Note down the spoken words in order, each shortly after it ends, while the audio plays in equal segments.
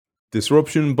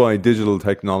Disruption by digital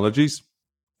technologies,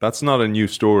 that's not a new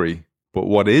story, but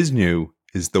what is new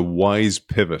is the wise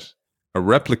pivot, a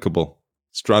replicable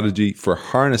strategy for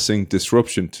harnessing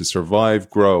disruption to survive,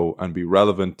 grow, and be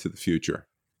relevant to the future.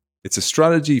 It's a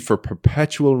strategy for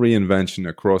perpetual reinvention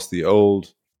across the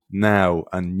old, now,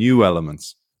 and new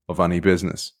elements of any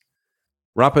business.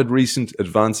 Rapid recent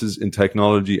advances in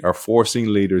technology are forcing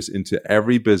leaders into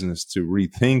every business to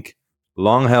rethink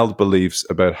long-held beliefs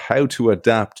about how to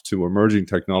adapt to emerging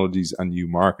technologies and new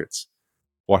markets.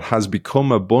 What has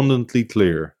become abundantly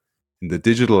clear in the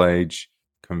digital age,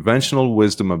 conventional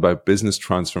wisdom about business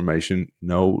transformation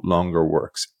no longer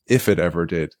works, if it ever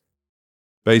did.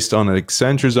 Based on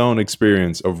Accenture's own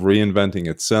experience of reinventing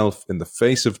itself in the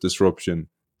face of disruption,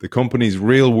 the company's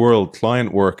real-world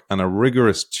client work, and a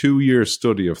rigorous 2-year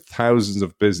study of thousands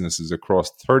of businesses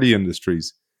across 30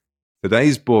 industries,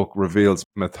 today's book reveals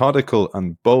methodical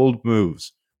and bold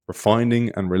moves for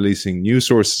finding and releasing new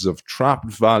sources of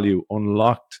trapped value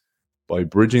unlocked by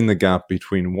bridging the gap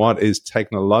between what is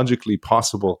technologically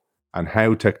possible and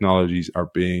how technologies are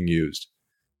being used.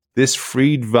 This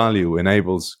freed value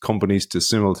enables companies to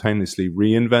simultaneously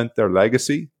reinvent their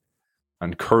legacy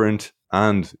and current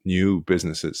and new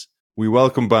businesses. We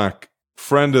welcome back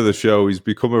friend of the show. He's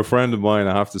become a friend of mine,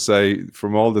 I have to say,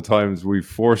 from all the times we've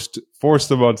forced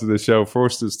him onto the show,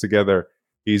 forced us together.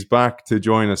 He's back to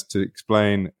join us to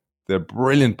explain the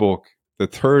brilliant book, the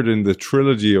third in the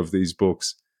trilogy of these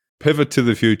books, Pivot to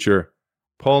the Future.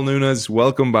 Paul Nunes,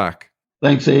 welcome back.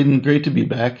 Thanks, Aidan. Great to be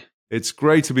back. It's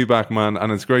great to be back, man,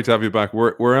 and it's great to have you back.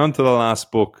 We're on to the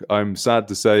last book, I'm sad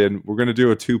to say, and we're going to do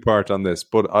a two-part on this,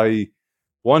 but I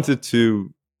wanted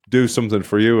to do something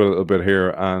for you a little bit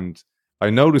here, and I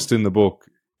noticed in the book,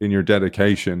 in your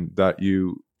dedication, that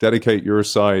you dedicate your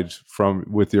side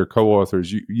with your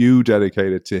co-authors. You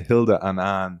dedicate it to Hilda and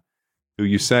Anne, who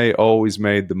you say always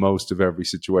made the most of every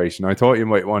situation. I thought you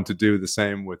might want to do the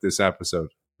same with this episode.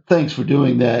 Thanks for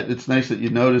doing that. It's nice that you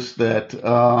noticed that.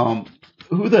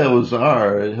 Who those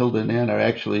are, Hilda and Anne, are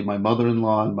actually my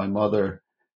mother-in-law and my mother,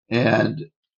 and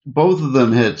both of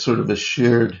them had sort of a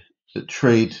shared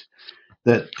trait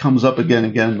that comes up again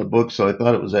and again in the book, so I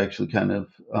thought it was actually kind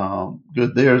of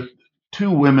good. They're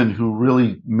two women who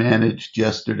really managed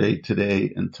yesterday,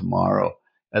 today, and tomorrow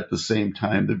at the same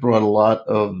time. They brought a lot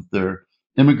of their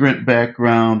immigrant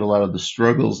background, a lot of the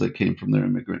struggles that came from their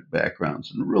immigrant backgrounds,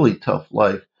 and a really tough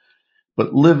life,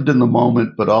 but lived in the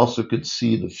moment, but also could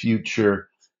see the future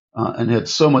and had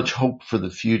so much hope for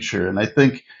the future. And I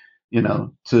think,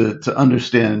 to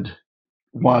understand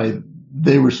why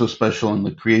they were so special in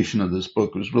the creation of this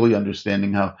book was really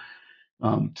understanding how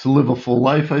to live a full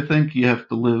life, I think you have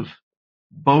to live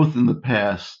both in the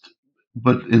past,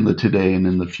 but in the today and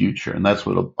in the future. And that's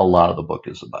what a lot of the book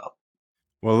is about.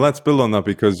 Well, let's build on that,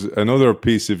 because another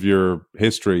piece of your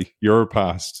history, your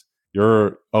past,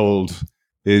 your old,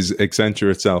 is Accenture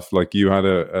itself. Like, you had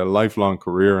a lifelong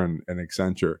career in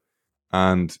Accenture.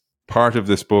 And part of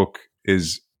this book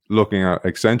is looking at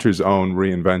Accenture's own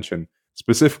reinvention.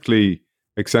 Specifically,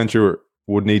 Accenture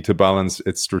would need to balance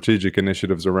its strategic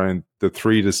initiatives around the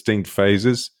three distinct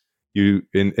phases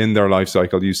in their life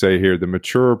cycle. You say here, the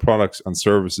mature products and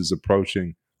services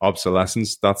approaching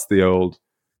obsolescence, that's the old.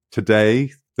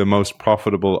 Today, the most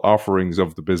profitable offerings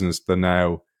of the business, the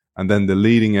now. And then the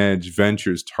leading edge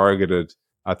ventures targeted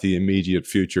at the immediate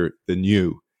future, the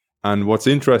new. And what's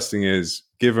interesting is,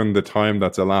 given the time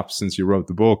that's elapsed since you wrote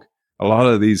the book, a lot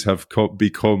of these have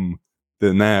become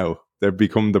the now. They've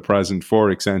become the present for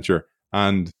Accenture.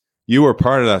 And you were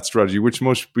part of that strategy, which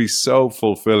must be so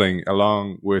fulfilling,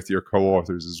 along with your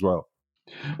co-authors as well.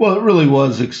 Well, it really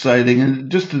was exciting.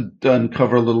 And just to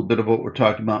uncover a little bit of what we're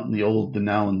talking about in the old, the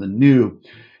now, and the new,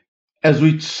 as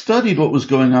we studied what was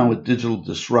going on with digital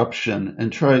disruption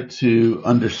and tried to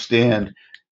understand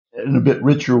in a bit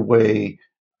richer way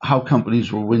how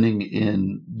companies were winning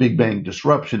in big bang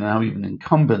disruption and how even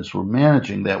incumbents were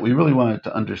managing that, we really wanted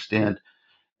to understand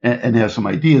and have some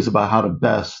ideas about how to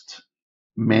best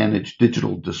manage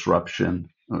digital disruption,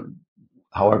 or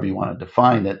however you want to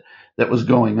define it, that was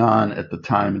going on at the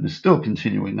time and is still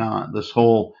continuing on. This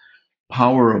whole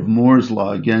power of Moore's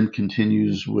law again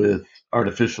continues with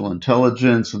artificial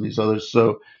intelligence and these others.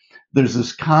 So there's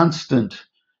this constant,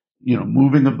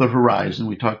 moving of the horizon.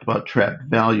 We talked about trapped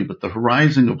value, but the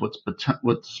horizon of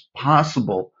what's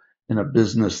possible in a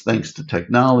business thanks to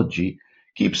technology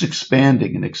keeps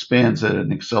expanding and expands at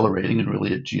an accelerating and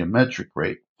really a geometric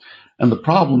rate. And the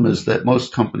problem is that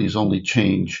most companies only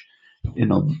change,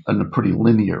 in a pretty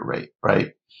linear rate,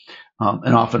 right?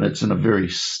 And often it's in a very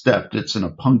stepped, it's in a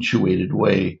punctuated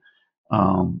way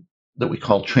that we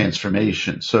call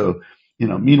transformation. So,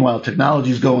 Meanwhile,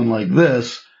 technology is going like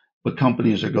this, but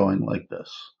companies are going like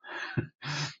this,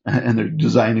 and they're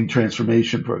designing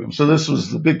transformation programs. So this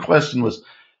was the big question was,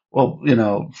 well,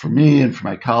 for me and for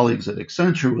my colleagues at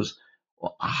Accenture was,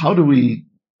 well, how do we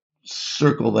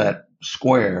circle that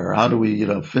square? How do we,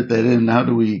 fit that in? How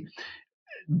do we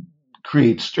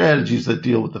create strategies that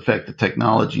deal with the fact that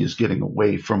technology is getting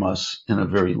away from us in a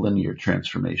very linear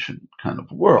transformation kind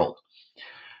of world?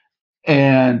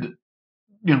 And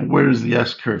where does the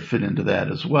S curve fit into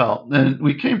that as well? And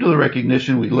we came to the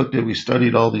recognition, we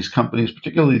studied all these companies,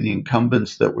 particularly the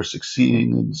incumbents that were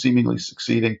succeeding and seemingly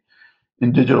succeeding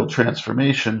in digital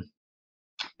transformation.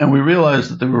 And we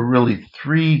realized that there were really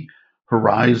three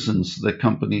horizons that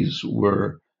companies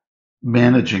were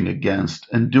managing against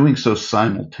and doing so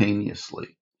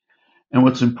simultaneously. And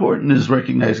what's important is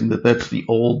recognizing that that's the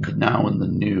old, the now, and the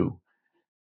new,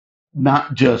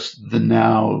 not just the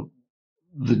now,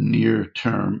 the near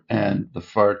term, and the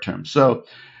far term. So,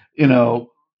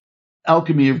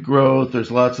 alchemy of growth,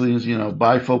 there's lots of things,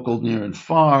 bifocal, near, and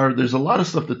far. There's a lot of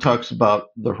stuff that talks about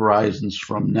the horizons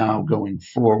from now going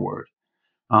forward.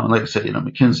 Like I said,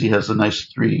 McKinsey has a nice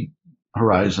three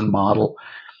horizon model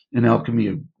in alchemy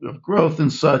of growth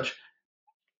and such,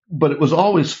 but it was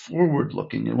always forward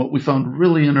looking. And what we found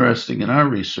really interesting in our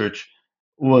research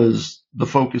was the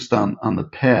focus on the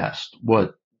past,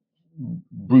 what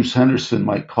Bruce Henderson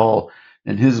might call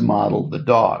in his model the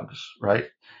dogs, right?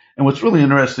 And what's really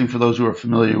interesting for those who are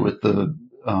familiar with the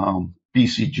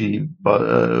BCG,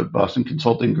 Boston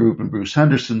Consulting Group, and Bruce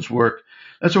Henderson's work,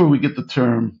 that's where we get the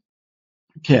term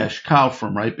cash cow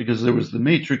from, right? Because there was the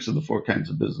matrix of the four kinds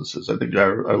of businesses. I think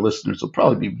our listeners will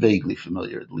probably be vaguely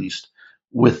familiar, at least,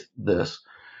 with this.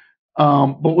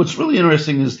 But what's really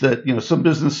interesting is that, some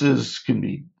businesses can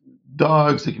be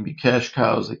dogs, they can be cash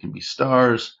cows, they can be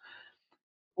stars.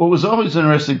 What was always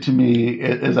interesting to me,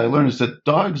 as I learned, is that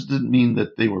dogs didn't mean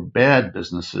that they were bad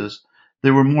businesses. They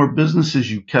were more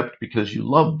businesses you kept because you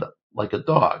loved them, like a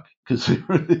dog, because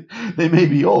they may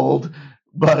be old,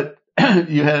 but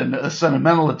you had a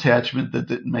sentimental attachment that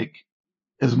didn't make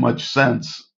as much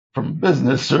sense from a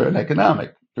business or an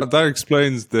economic. That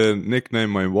explains the nickname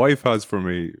my wife has for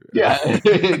me. Yeah,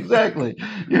 exactly.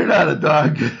 You're not a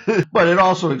dog. But it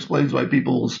also explains why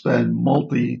people will spend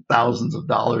multi-thousands of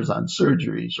dollars on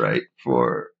surgeries, right,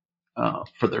 for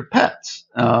their pets.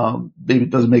 Maybe it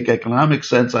doesn't make economic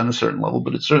sense on a certain level,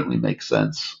 but it certainly makes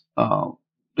sense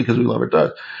because we love our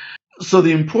dogs. So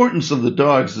the importance of the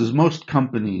dogs is most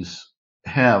companies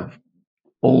have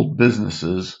old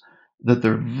businesses that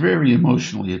they're very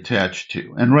emotionally attached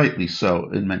to, and rightly so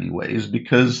in many ways,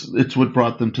 because it's what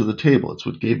brought them to the table. It's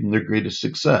what gave them their greatest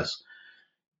success.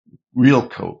 Real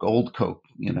Coke, old Coke,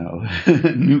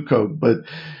 new Coke, but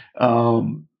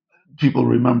people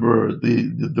remember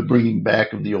the bringing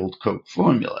back of the old Coke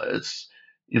formula.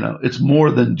 It's more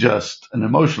than just an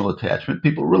emotional attachment.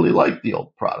 People really like the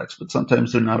old products, but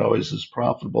sometimes they're not always as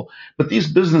profitable. But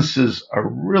these businesses are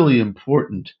really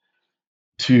important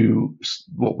to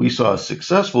what we saw as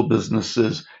successful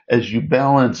businesses as you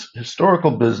balance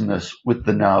historical business with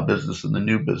the now business and the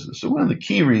new business. So one of the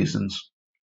key reasons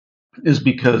is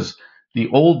because the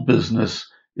old business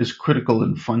is critical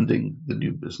in funding the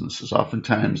new businesses.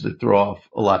 Oftentimes they throw off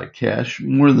a lot of cash,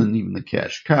 more than even the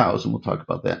cash cows, and we'll talk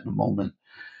about that in a moment.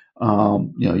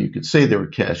 You could say they were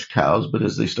cash cows, but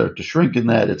as they start to shrink in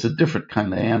that, it's a different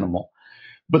kind of animal.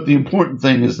 But the important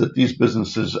thing is that these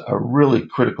businesses are really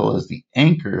critical as the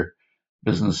anchor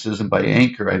businesses. And by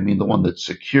anchor, I mean the one that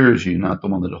secures you, not the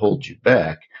one that holds you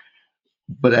back,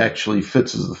 but actually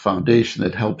fits as the foundation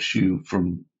that helps you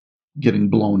from getting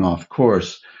blown off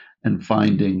course and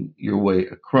finding your way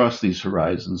across these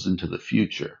horizons into the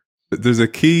future. There's a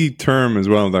key term as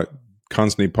well that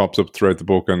constantly pops up throughout the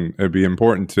book, and it'd be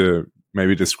important to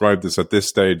maybe describe this at this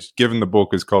stage. Given the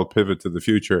book is called Pivot to the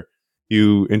Future,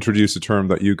 you introduce a term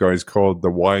that you guys called the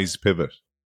wise pivot.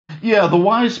 Yeah, the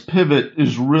wise pivot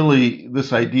is really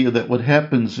this idea that what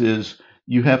happens is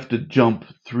you have to jump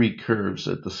three curves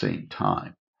at the same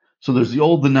time. So there's the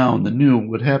old, the now, and the new.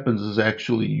 What happens is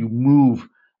actually you move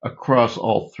across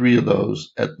all three of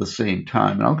those at the same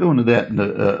time. And I'll go into that in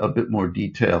a bit more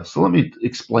detail. So let me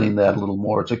explain that a little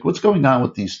more. It's like, what's going on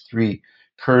with these three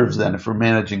curves then if we're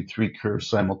managing three curves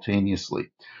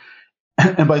simultaneously?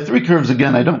 And by three curves,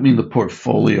 again, I don't mean the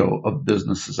portfolio of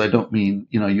businesses. I don't mean,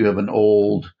 you have an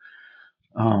old,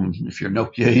 if you're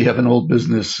Nokia, you have an old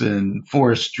business in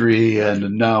forestry and a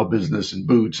now business in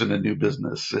boots and a new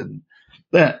business in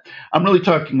that. I'm really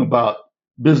talking about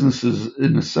businesses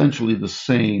in essentially the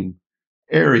same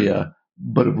area,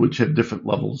 but of which have different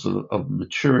levels of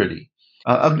maturity.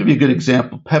 I'll give you a good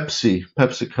example.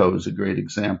 PepsiCo is a great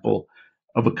example.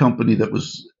 of a company that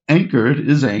is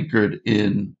anchored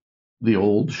in the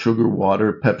old sugar,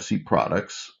 water, Pepsi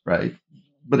products, right?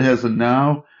 But has a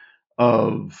now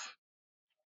of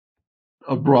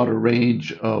a broader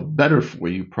range of better for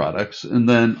you products, and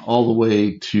then all the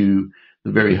way to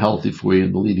the very healthy for you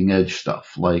and the leading edge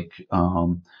stuff like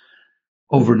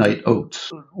overnight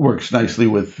oats works nicely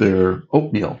with their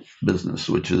oatmeal business,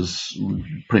 which is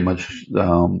pretty much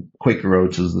Quaker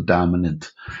Oats is the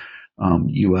dominant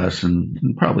U.S.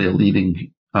 and probably a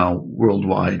leading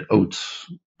worldwide oats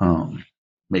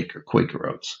maker, Quaker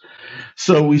Oats.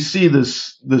 So we see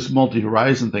this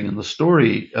multi-horizon thing, and the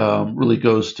story really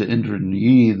goes to Indra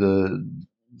Nooyi, the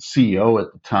CEO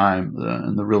at the time,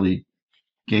 and the really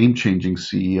game-changing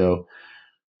CEO,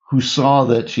 who saw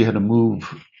that she had to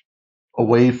move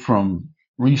away from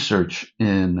research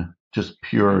in just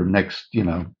pure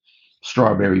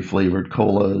strawberry flavored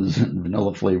colas and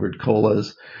vanilla flavored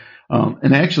colas,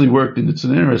 and actually worked. And it's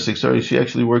an interesting story. She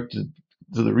actually worked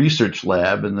to the research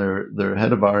lab and their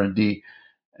head of R&D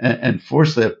and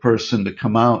force that person to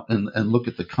come out and look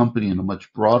at the company in a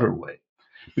much broader way.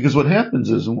 Because what happens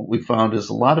is, and what we found is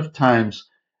a lot of times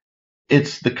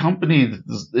it's the company,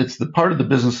 it's the part of the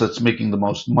business that's making the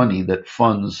most money that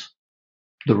funds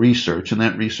the research, and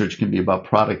that research can be about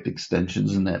product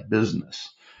extensions in that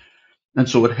business. And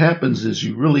so what happens is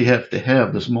you really have to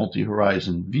have this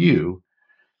multi-horizon view,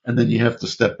 and then you have to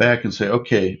step back and say,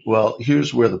 okay, well,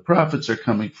 here's where the profits are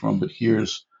coming from, but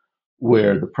here's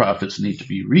where the profits need to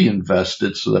be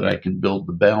reinvested so that I can build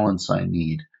the balance I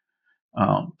need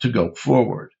to go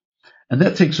forward. And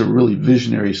that takes a really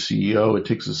visionary CEO. It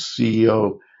takes a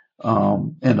CEO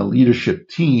and a leadership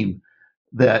team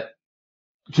that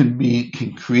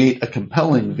can create a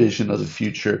compelling vision of the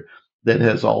future that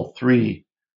has all three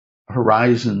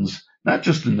horizons, not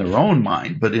just in their own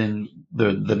mind, but in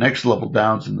the next level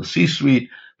downs in the C-suite,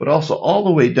 but also all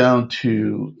the way down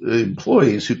to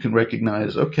employees who can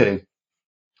recognize, okay,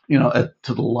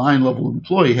 to the line level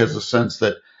employee has a sense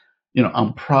that,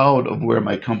 I'm proud of where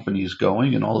my company is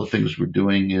going and all the things we're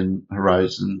doing in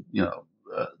Horizon,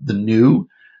 the new,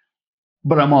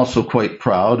 but I'm also quite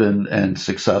proud and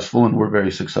successful, and we're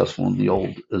very successful in the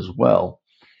old as well.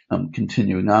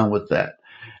 Continuing on with that.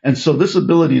 And so this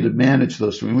ability to manage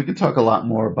those three, and we can talk a lot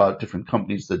more about different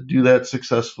companies that do that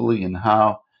successfully and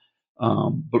how,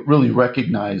 but really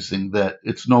recognizing that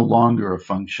it's no longer a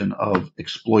function of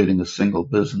exploiting a single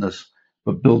business,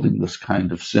 but building this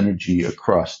kind of synergy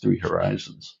across three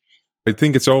horizons. I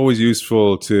think it's always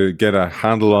useful to get a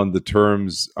handle on the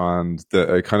terms and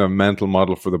a kind of mental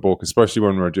model for the book, especially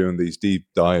when we're doing these deep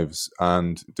dives.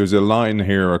 And there's a line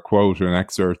here, a quote, an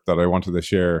excerpt that I wanted to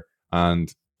share.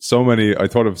 And I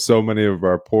thought of so many of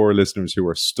our poor listeners who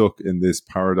are stuck in this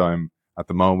paradigm at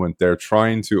the moment. They're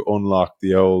trying to unlock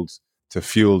the old to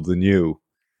fuel the new.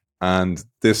 And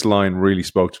this line really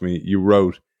spoke to me. You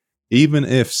wrote, even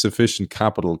if sufficient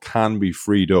capital can be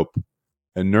freed up,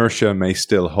 inertia may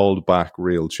still hold back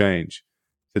real change.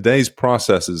 Today's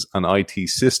processes and IT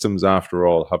systems, after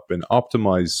all, have been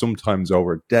optimized sometimes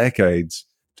over decades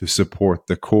to support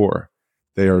the core.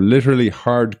 They are literally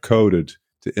hard-coded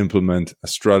to implement a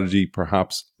strategy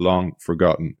perhaps long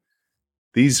forgotten.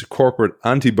 These corporate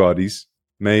antibodies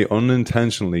may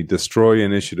unintentionally destroy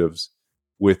initiatives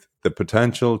with the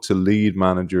potential to lead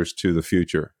managers to the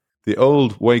future. The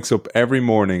old wakes up every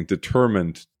morning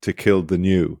determined to kill the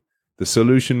new. The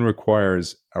solution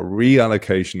requires a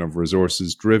reallocation of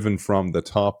resources driven from the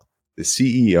top, the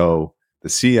CEO, the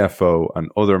CFO,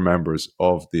 and other members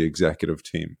of the executive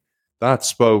team. That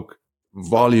spoke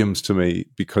volumes to me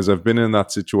because I've been in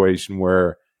that situation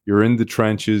where you're in the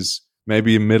trenches,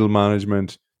 maybe in middle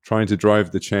management, trying to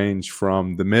drive the change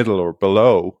from the middle or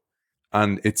below.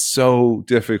 And it's so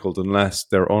difficult unless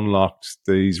they're unlocked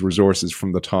these resources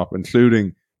from the top,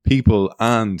 including people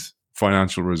and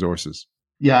financial resources.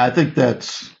 Yeah, I think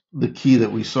that's the key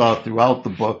that we saw throughout the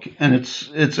book. And it's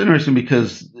interesting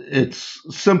because it's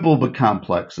simple but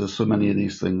complex, as so many of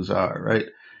these things are, right?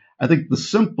 I think the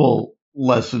simple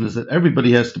lesson is that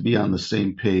everybody has to be on the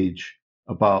same page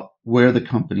about where the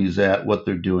company's at, what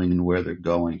they're doing, and where they're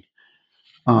going.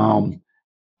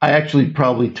 I actually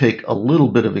probably take a little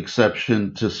bit of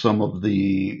exception to some of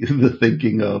the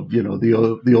thinking of,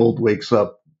 the old wakes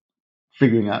up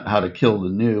figuring out how to kill the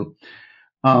new.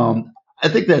 I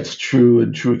think that's true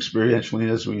and true experientially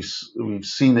as we've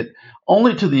seen it,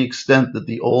 only to the extent that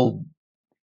the old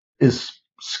is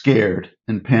scared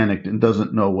and panicked and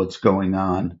doesn't know what's going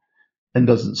on and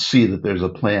doesn't see that there's a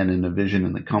plan and a vision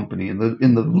in the company. And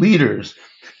in the leaders,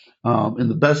 in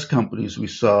the best companies we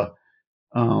saw,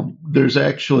 there's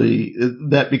actually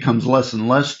that becomes less and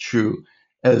less true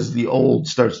as the old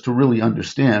starts to really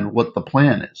understand what the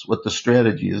plan is, what the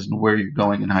strategy is, and where you're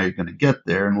going and how you're going to get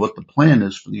there, and what the plan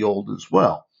is for the old as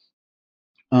well.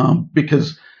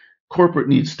 Because corporate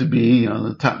needs to be,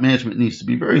 the top management needs to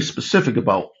be very specific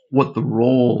about what the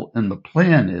role and the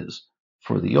plan is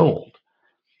for the old.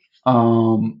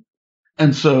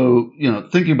 And so,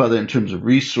 thinking about that in terms of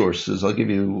resources, I'll give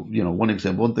you, one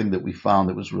example. One thing that we found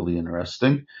that was really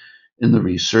interesting in the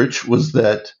research was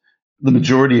that the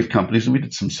majority of companies, and we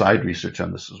did some side research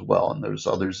on this as well, and there's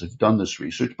others who've done this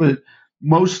research, but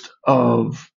most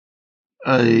of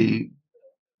a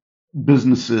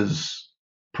business's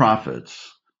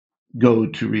profits go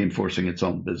to reinforcing its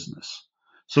own business.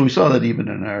 So we saw that even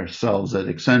in ourselves at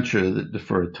Accenture, that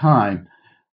for a time,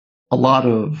 a lot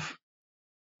of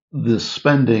the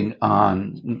spending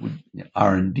on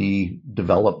R&D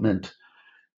development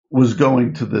was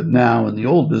going to the now and the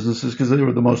old businesses because they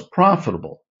were the most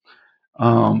profitable,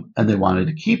 and they wanted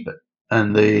to keep it.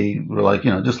 And they were like,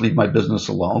 just leave my business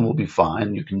alone. We'll be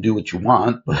fine. You can do what you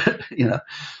want, but,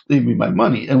 leave me my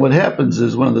money. And what happens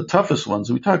is one of the toughest ones,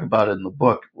 we talk about it in the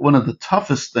book, one of the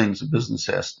toughest things a business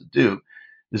has to do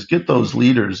is get those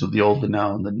leaders of the old and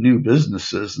now and the new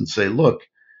businesses and say, look,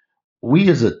 we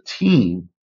as a team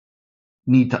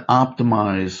need to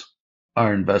optimize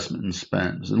our investment and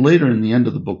spends. And later in the end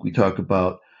of the book, we talk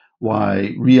about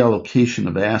why reallocation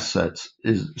of assets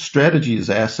strategy is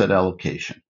asset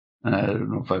allocation. And I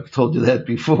don't know if I've told you that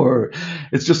before.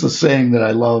 It's just a saying that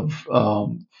I love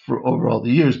for over all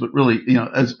the years. But really,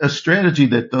 as a strategy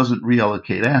that doesn't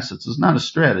reallocate assets is not a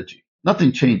strategy.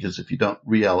 Nothing changes if you don't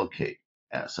reallocate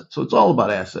assets. So it's all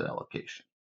about asset allocation.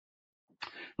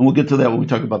 And we'll get to that when we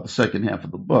talk about the second half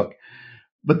of the book.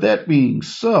 But that being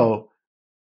so,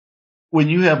 when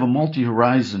you have a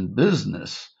multi-horizon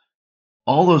business,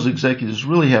 all those executives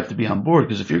really have to be on board,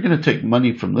 because if you're going to take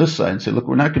money from this side and say, look,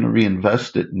 we're not going to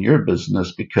reinvest it in your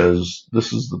business because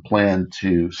this is the plan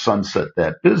to sunset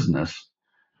that business,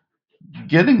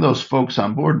 getting those folks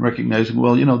on board and recognizing,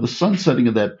 well, the sunsetting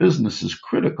of that business is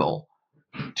critical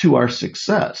to our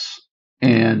success,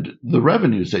 and the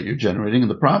revenues that you're generating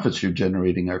and the profits you're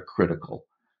generating are critical.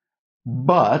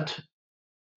 But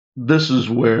this is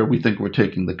where we think we're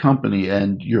taking the company,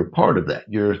 and you're part of that.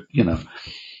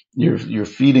 You're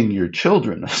feeding your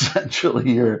children,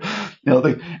 essentially. And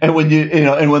when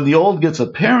and when the old gets a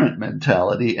parent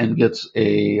mentality and gets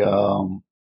a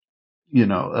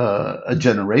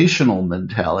generational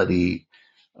mentality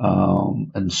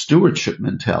and stewardship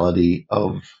mentality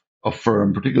of a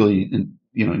firm, particularly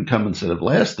incumbents that have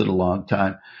lasted a long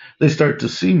time, they start to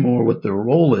see more what their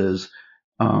role is.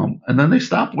 And then they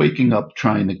stop waking up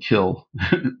trying to kill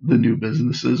the new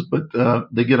businesses, but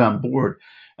they get on board.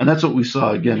 And that's what we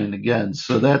saw again and again.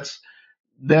 So that's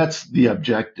the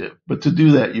objective. But to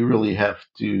do that, you really have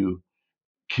to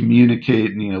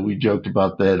communicate. And, we joked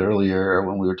about that earlier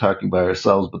when we were talking about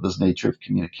ourselves, but this nature of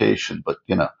communication. But,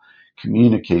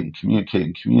 communicate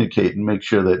and make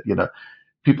sure that,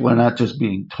 people are not just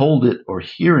being told it or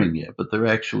hearing it, but they're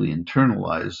actually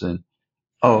internalizing,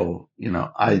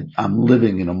 I'm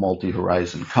living in a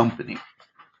multi-horizon company.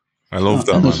 I love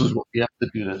that, and man. This is what we have to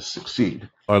do to succeed.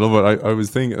 I love it. I was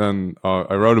thinking, and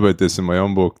I wrote about this in my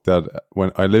own book, that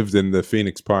when I lived in the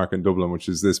Phoenix Park in Dublin, which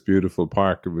is this beautiful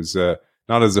park, it was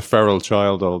not as a feral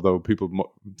child, although people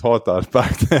thought that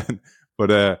back then,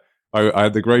 but I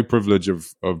had the great privilege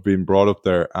of being brought up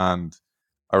there. And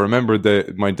I remember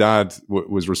that my dad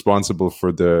was responsible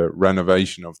for the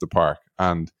renovation of the park,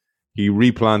 and he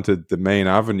replanted the main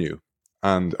avenue.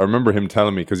 And I remember him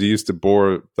telling me, because he used to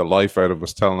bore the life out of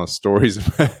us telling us stories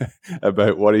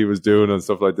about what he was doing and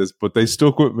stuff like this, but they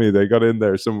stuck with me. They got in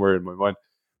there somewhere in my mind.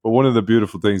 But one of the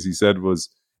beautiful things he said was,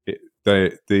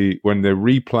 when they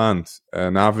replant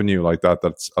an avenue like that,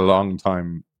 that's a long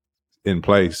time in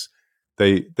place,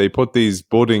 they put these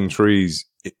budding trees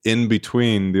in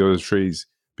between the other trees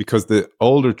because the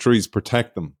older trees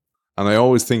protect them. And I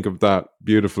always think of that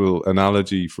beautiful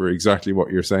analogy for exactly what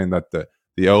you're saying, that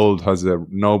the old has a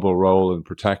noble role in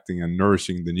protecting and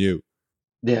nourishing the new.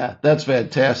 Yeah, that's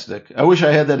fantastic. I wish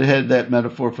I had that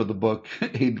metaphor for the book,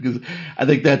 because I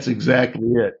think that's exactly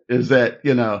it. Is that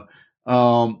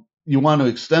you want to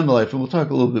extend the life, and we'll talk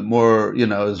a little bit more,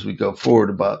 as we go forward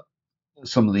about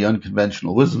some of the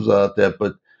unconventional wisdoms out there.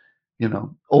 But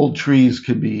old trees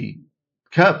can be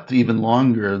kept even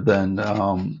longer than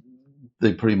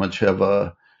they pretty much have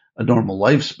a normal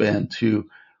lifespan to.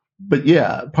 But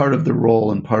yeah, part of the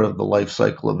role and part of the life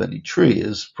cycle of any tree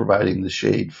is providing the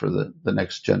shade for the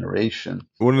next generation.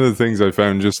 One of the things I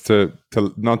found, just to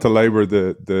not to labor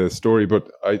the story, but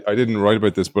I didn't write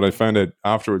about this, but I found it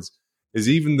afterwards, is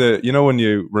even when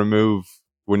you remove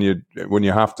when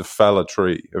you have to fell a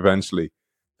tree eventually,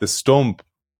 the stump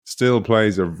still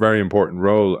plays a very important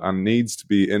role and needs to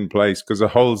be in place because it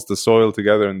holds the soil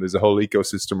together and there's a whole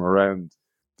ecosystem around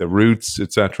the roots,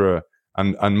 etc.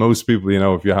 And most people,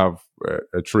 if you have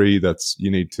a tree that's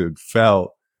you need to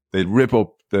fell, they rip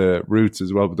up the roots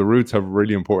as well. But the roots have a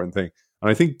really important thing,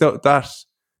 and I think that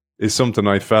is something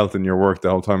I felt in your work the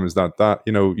whole time. Is that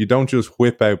you don't just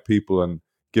whip out people and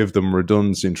give them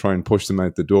redundancy and try and push them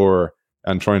out the door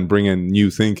and try and bring in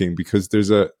new thinking, because there's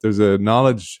a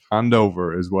knowledge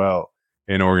handover as well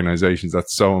in organizations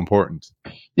that's so important.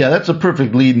 Yeah, that's a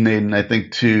perfect lead, Aidan, I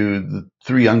think, to the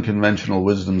 3 unconventional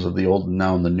wisdoms of the old and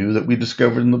now and the new that we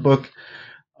discovered in the book.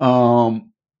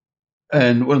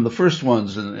 And one of the first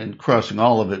ones, and crossing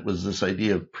all of it, was this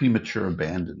idea of premature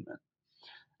abandonment.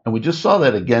 And we just saw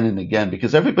that again and again,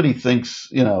 because everybody thinks,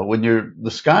 when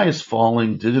the sky is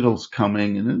falling, digital's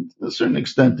coming, and to a certain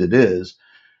extent it is,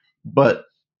 but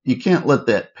you can't let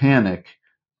that panic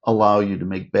allow you to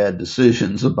make bad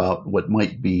decisions about what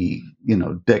might be,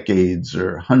 decades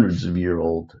or hundreds of year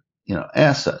old,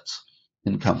 assets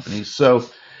in companies. So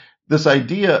this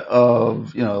idea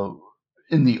of,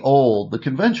 in the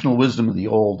conventional wisdom of the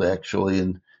old, actually,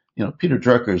 and, Peter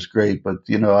Drucker is great, but,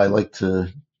 I like to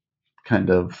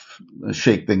kind of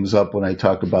shake things up when I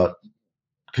talk about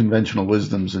conventional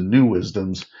wisdoms and new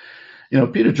wisdoms.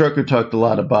 Peter Drucker talked a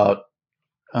lot about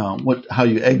how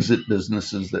you exit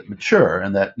businesses that mature,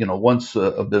 and that once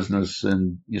a business,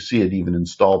 and you see it even in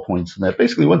stall points, and that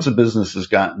basically once a business has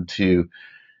gotten to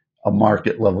a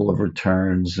market level of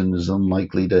returns and is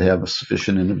unlikely to have a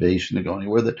sufficient innovation to go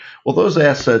anywhere, those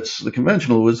assets, the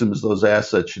conventional wisdom is those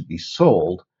assets should be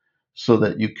sold so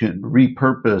that you can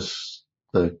repurpose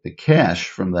the cash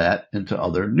from that into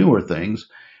other newer things,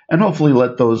 and hopefully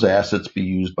let those assets be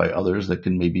used by others that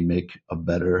can maybe make a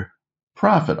better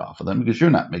profit off of them, because you're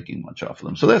not making much off of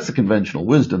them. So that's the conventional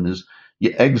wisdom, is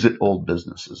you exit old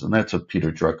businesses. And that's a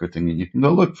Peter Drucker thing, and you can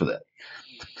go look for that.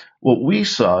 What we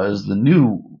saw is the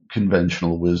new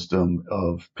conventional wisdom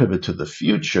of pivot to the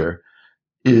future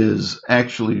is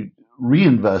actually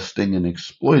reinvesting and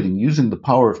exploiting, using the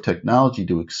power of technology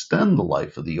to extend the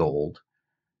life of the old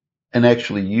and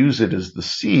actually use it as the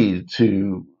seed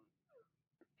to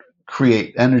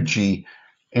create energy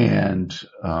and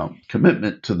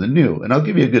commitment to the new. And I'll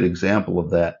give you a good example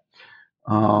of that.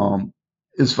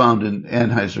 Is found in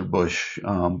Anheuser-Busch,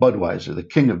 Budweiser, the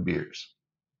king of beers.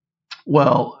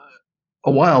 Well,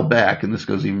 a while back, and this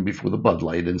goes even before the Bud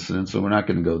Light incident, so we're not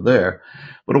going to go there,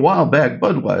 but a while back,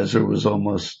 Budweiser was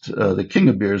almost, the king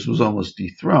of beers was almost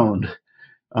dethroned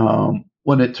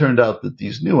when it turned out that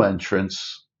these new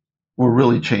entrants were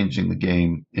really changing the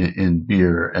game in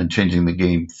beer and changing the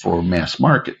game for mass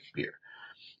market beer.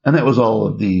 And that was all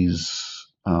of these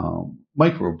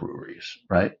microbreweries,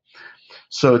 right?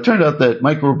 So it turned out that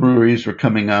microbreweries were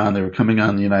coming on. They were coming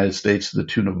on in the United States to the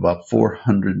tune of about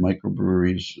 400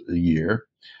 microbreweries a year.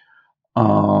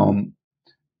 And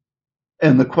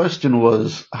the question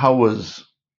was, how was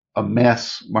a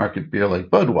mass market beer like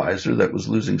Budweiser that was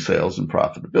losing sales and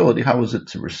profitability, how was it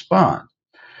to respond?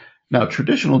 Now,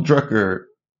 traditional Drucker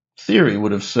theory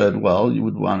would have said, well, you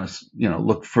would want to,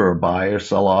 look for a buyer,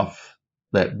 sell off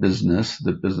that business.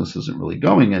 The business isn't really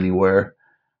going anywhere,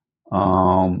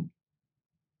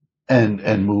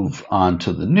 and move on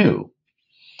to the new.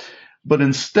 But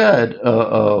instead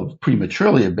of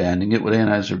prematurely abandoning it, what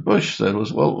Anheuser-Busch said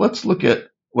was, well, let's look at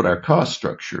what our cost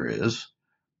structure is,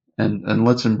 and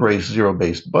let's embrace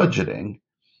zero-based budgeting.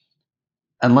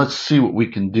 And let's see what we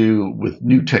can do with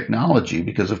new technology,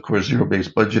 because, of course,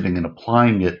 zero-based budgeting and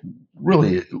applying it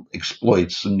really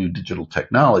exploits some new digital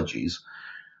technologies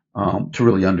to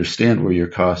really understand where your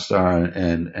costs are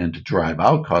and to drive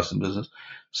out costs in business.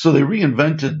 So they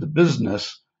reinvented the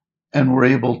business and were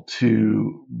able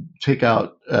to take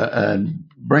out and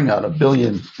bring out $1.5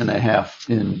 billion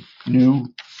in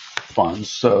new funds.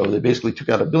 So they basically took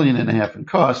out $1.5 billion in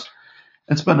costs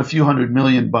and spent a few $100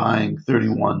 million buying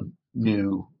 31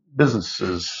 new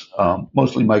businesses,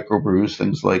 mostly microbrews,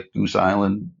 things like Goose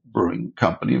Island Brewing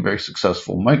Company, a very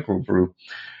successful microbrew.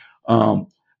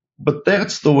 But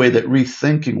that's the way that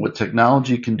rethinking what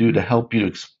technology can do to help you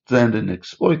extend and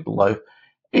exploit the life.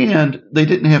 And they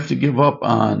didn't have to give up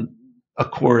on a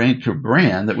core anchor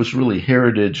brand that was really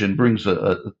heritage and brings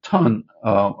a ton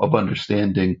of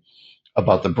understanding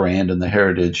about the brand and the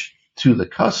heritage to the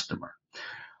customer.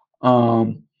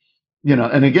 And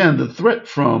again, the threat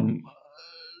from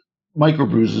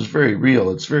microbrews is very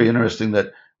real. It's very interesting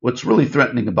that what's really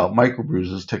threatening about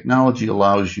microbrews is technology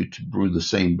allows you to brew the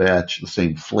same batch, the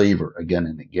same flavor again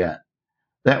and again.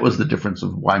 That was the difference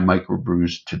of why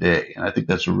microbrews today. And I think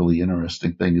that's a really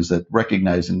interesting thing, is that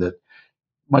recognizing that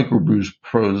microbrews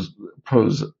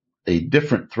pose a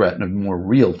different threat and a more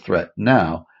real threat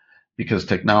now because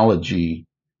technology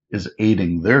is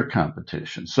aiding their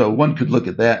competition. So one could look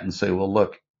at that and say, well,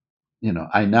 look,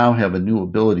 I now have a new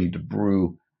ability to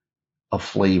brew a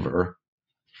flavor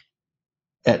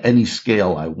at any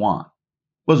scale I want.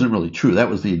 Wasn't really true. That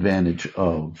was the advantage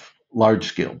of large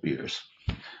scale beers.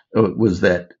 It was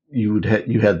that you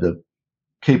had the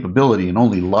capability, and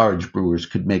only large brewers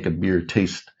could make a beer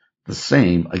taste the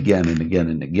same again and again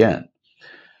and again.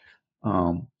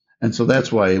 And so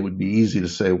that's why it would be easy to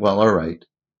say, well, all right,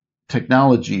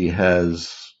 technology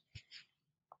has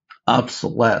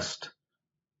obsolesced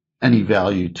any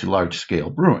value to large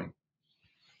scale brewing.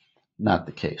 Not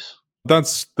the case.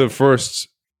 That's the first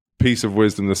piece of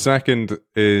wisdom. The second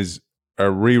is a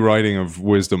rewriting of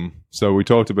wisdom. So we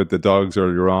talked about the dogs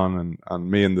earlier on, and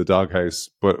me in the doghouse,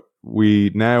 but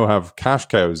we now have cash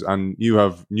cows, and you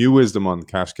have new wisdom on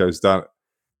cash cows that,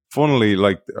 funnily,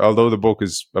 like, although the book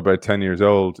is about 10 years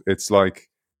old, it's like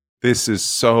this is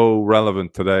so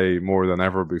relevant today more than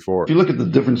ever before. If you look at the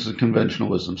differences in conventional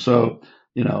wisdom, so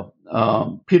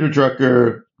Peter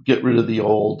Drucker, get rid of the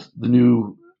old. The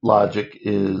new logic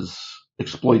is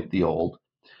exploit the old.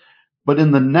 But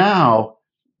in the now,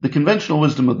 the conventional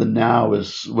wisdom of the now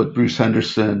is what Bruce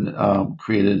Henderson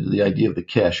created, the idea of the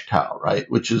cash cow, right?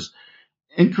 Which is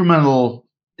incremental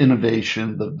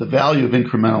innovation. The value of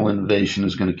incremental innovation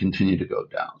is going to continue to go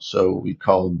down. So we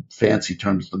call them fancy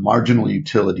terms, the marginal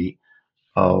utility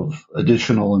of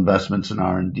additional investments in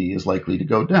R&D is likely to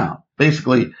go down.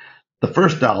 Basically, the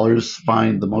first dollars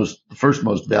find the first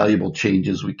most valuable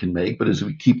changes we can make, but as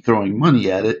we keep throwing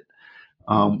money at it,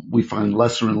 we find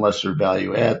lesser and lesser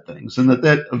value add things, and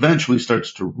that eventually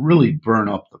starts to really burn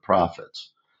up the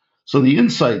profits. So the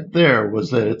insight there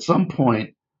was that at some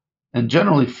point, and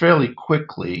generally fairly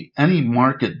quickly, any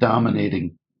market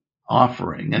dominating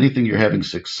offering, anything you're having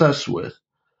success with,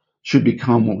 should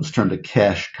become what was termed a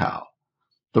cash cow.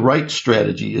 The right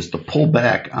strategy is to pull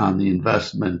back on the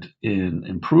investment in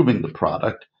improving the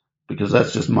product, because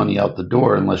that's just money out the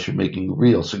door unless you're making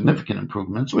real significant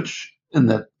improvements, which in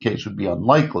that case would be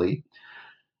unlikely.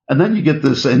 And then you get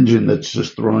this engine that's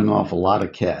just throwing off a lot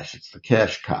of cash. It's the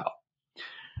cash cow.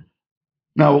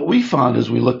 Now, what we found as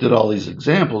we looked at all these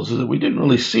examples is that we didn't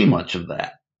really see much of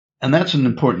that. And that's an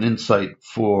important insight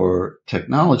for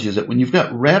technology, is that when you've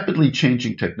got rapidly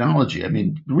changing technology, I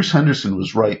mean, Bruce Henderson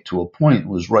was right to a point,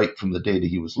 was right from the data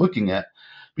he was looking at,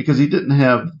 because he didn't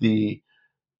have the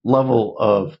level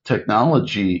of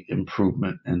technology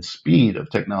improvement and speed of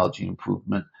technology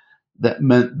improvement that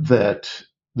meant that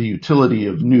the utility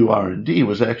of new R&D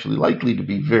was actually likely to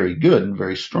be very good and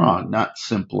very strong, not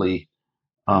simply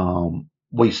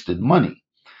wasted money.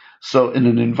 So in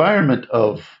an environment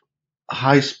of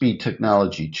high-speed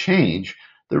technology change,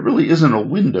 there really isn't a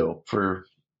window for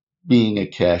being a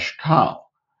cash cow,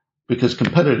 because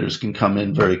competitors can come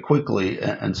in very quickly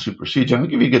and supersede you. I'll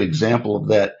give you a good example of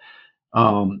that.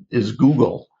 Is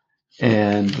Google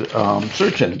and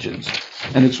search engines.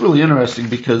 And it's really interesting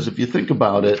because if you think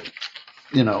about it,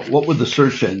 what were the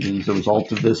search engines? There was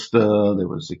Alta Vista, there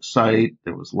was Excite,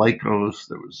 there was Lycos,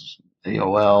 there was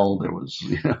AOL, there was,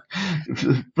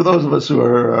 for those of us who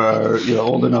are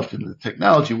old enough in the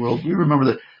technology world, we remember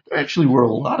that there actually were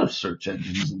a lot of search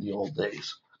engines in the old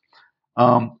days.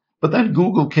 But then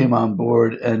Google came on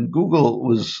board, and Google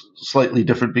was slightly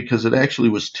different because it actually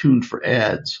was tuned for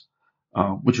ads,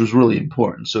 which was really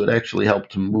important. So it actually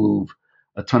helped to move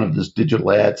a ton of this digital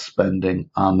ad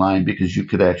spending online, because you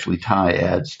could actually tie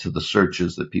ads to the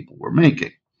searches that people were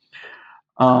making.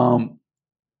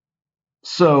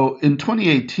 So in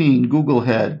 2018, Google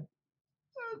had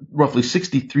roughly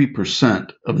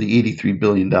 63% of the $83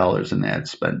 billion in ad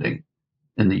spending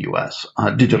in the U.S.,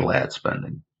 digital ad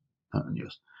spending in the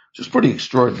U.S., which is pretty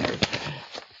extraordinary.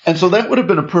 And so that would have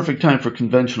been a perfect time for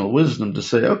conventional wisdom to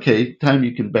say, okay, time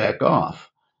you can back off.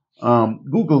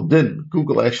 Google didn't.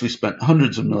 Google actually spent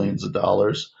hundreds of millions of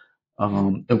dollars.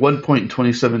 At one point in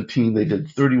 2017, they did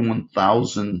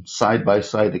 31,000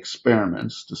 side-by-side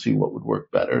experiments to see what would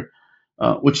work better,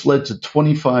 which led to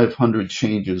 2,500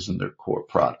 changes in their core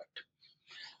product,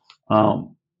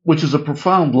 which is a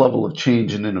profound level of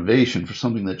change and innovation for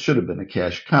something that should have been a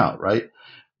cash cow, right?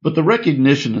 But the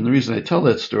recognition, and the reason I tell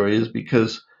that story is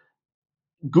because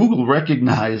Google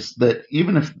recognized that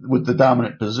even if with the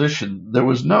dominant position, there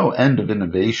was no end of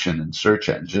innovation in search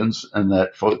engines, and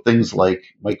that things like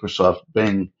Microsoft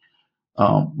Bing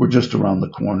were just around the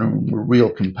corner and were real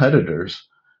competitors.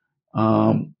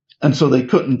 And so they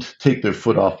couldn't take their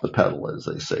foot off the pedal, as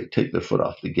they say, take their foot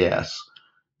off the gas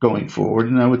going forward.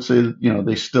 And I would say that,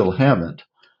 they still haven't.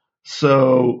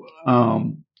 So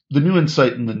the new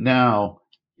insight in the now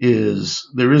is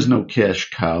there is no cash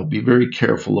cow. Be very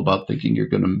careful about thinking you're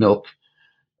going to milk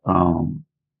um,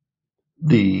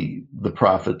 the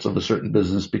profits of a certain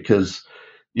business, because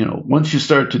once you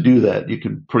start to do that, you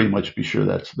can pretty much be sure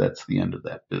that's the end of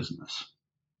that business.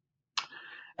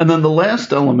 And then the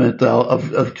last element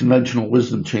of conventional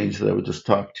wisdom change that I would just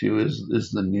talk to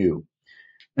is the new.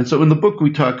 And so in the book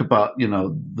we talk about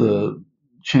the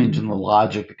change in the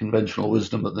logic, the conventional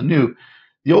wisdom of the new.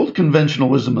 The old conventional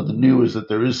wisdom of the new is that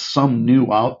there is some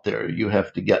new out there you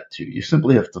have to get to. You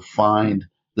simply have to find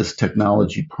this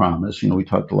technology promise. We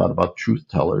talked a lot about truth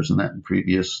tellers and that in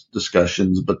previous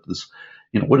discussions, but this,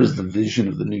 what is the vision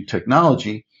of the new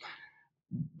technology?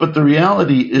 But the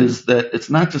reality is that it's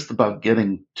not just about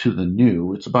getting to the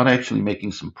new, it's about actually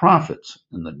making some profits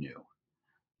in the new.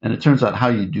 And it turns out how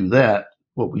you do that,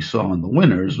 what we saw in the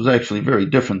winners, was actually very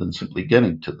different than simply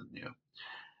getting to the new.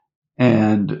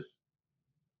 And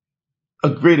a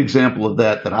great example of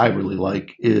that I really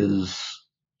like is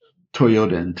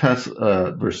Toyota and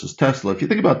Tesla versus Tesla. If you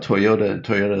think about Toyota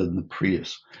and the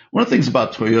Prius, one of the things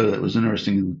about Toyota that was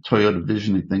interesting in the Toyota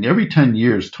visioning thing, every 10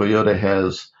 years, Toyota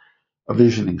has a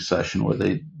visioning session where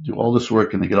they do all this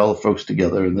work and they get all the folks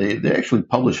together and they actually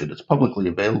publish it. It's publicly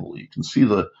available. You can see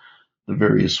the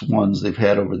various ones they've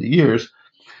had over the years.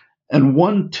 And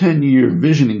one 10-year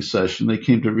visioning session they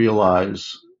came to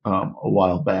realize a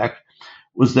while back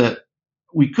was that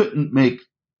we couldn't make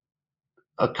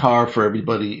a car for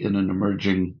everybody in an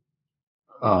emerging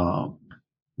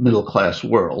middle-class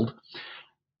world,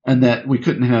 and that we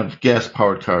couldn't have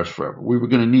gas-powered cars forever. We were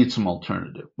going to need some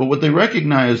alternative. But what they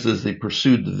recognized as they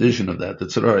pursued the vision of that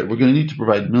said, all right, we're going to need to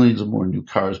provide millions of more new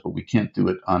cars, but we can't do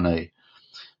it on a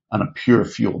pure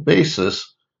fuel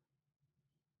basis,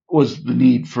 was the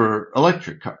need for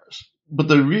electric cars. But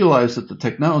they realized that the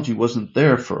technology wasn't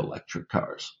there for electric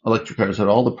cars. Electric cars had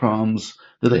all the problems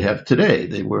that they have today.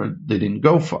 They didn't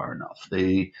go far enough.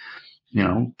 They,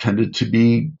 tended to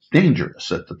be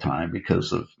dangerous at the time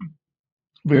because of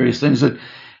various things that,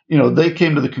 they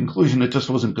came to the conclusion it just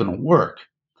wasn't going to work.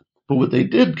 But what they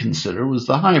did consider was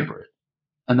the hybrid,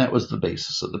 and that was the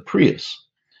basis of the Prius.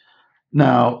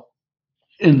 Now,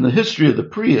 in the history of the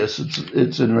Prius,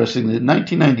 it's interesting that in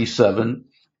 1997,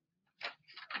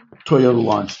 Toyota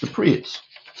launched the Prius,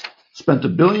 spent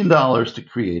 $1 billion to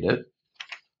create it.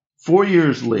 4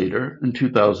 years later, in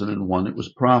 2001, it was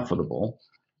profitable.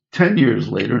 10 years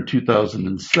later, in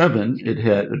 2007, it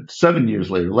had 7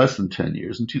 years later, less than 10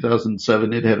 years, in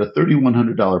 2007, it had a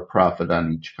 $3,100 profit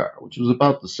on each car, which was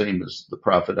about the same as the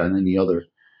profit on any other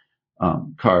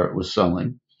car it was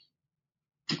selling.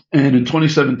 And in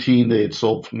 2017, they had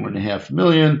sold 4.5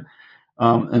 million,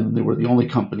 and they were the only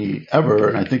company ever,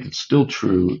 and I think it's still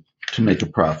true, to make a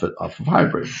profit off of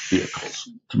hybrid vehicles,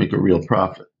 to make a real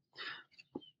profit.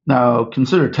 Now,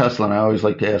 consider Tesla, and I always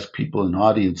like to ask people in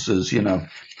audiences,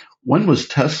 when was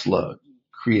Tesla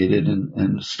created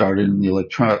and started in the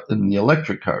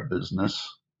electric car business,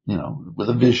 with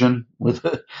a vision, with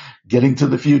getting to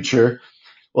the future?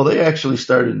 Well, they actually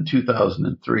started in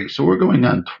 2003. So we're going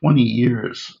on 20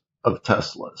 years of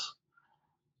Teslas.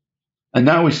 And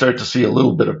now we start to see a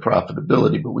little bit of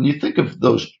profitability. But when you think of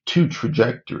those two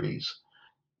trajectories,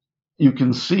 you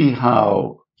can see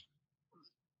how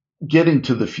getting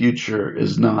to the future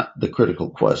is not the critical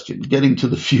question. Getting to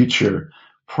the future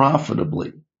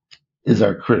profitably is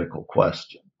our critical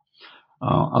question.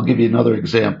 I'll give you another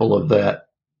example of that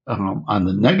on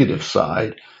the negative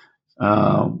side,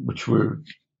 which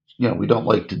we don't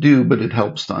like to do, but it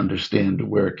helps to understand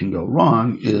where it can go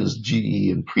wrong, is GE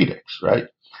and Predix, right?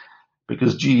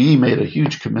 Because GE made a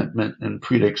huge commitment in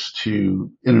Predix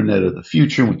to Internet of the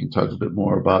Future. We can talk a bit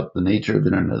more about the nature of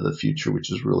Internet of the Future,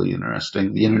 which is really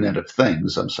interesting. The Internet of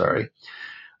Things, I'm sorry.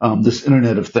 This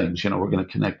Internet of Things, we're going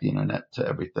to connect the Internet to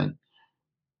everything.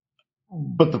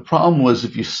 But the problem was,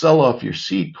 if you sell off your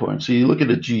seed corn, so you look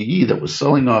at a GE that was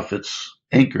selling off its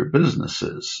anchor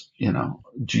businesses,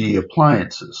 GE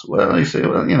appliances. Well, they say,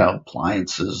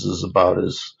 appliances is about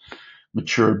as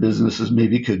mature business as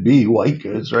maybe could be, white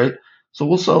goods, right? So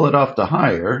we'll sell it off to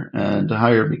Haier, and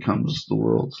Haier becomes the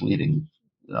world's leading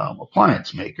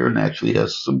appliance maker and actually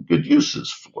has some good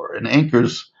uses for it, and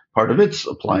anchors part of its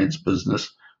appliance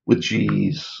business with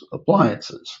GE's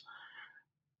appliances.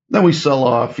 Then we sell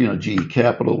off, GE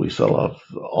Capital, we sell off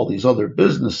all these other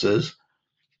businesses,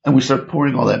 and we start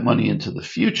pouring all that money into the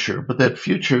future. But that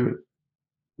future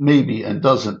maybe and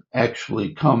doesn't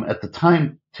actually come at the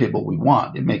timetable we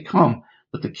want. It may come,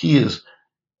 but the key is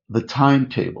the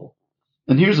timetable.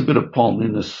 And here's a bit of Paul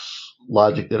Nunes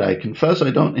logic that I confess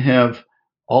I don't have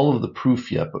all of the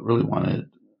proof yet, but really wanted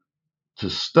to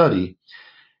study,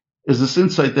 is this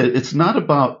insight that it's not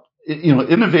about,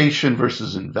 innovation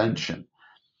versus invention.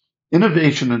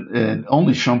 Innovation, and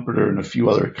only Schumpeter and a few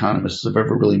other economists have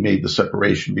ever really made the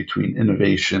separation between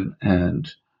innovation and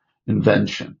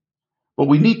invention. But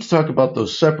we need to talk about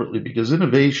those separately, because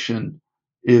innovation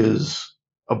is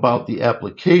about the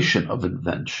application of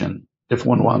invention. If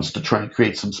one wants to try and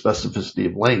create some specificity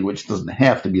of language, it doesn't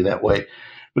have to be that way.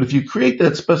 But if you create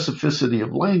that specificity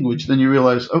of language, then you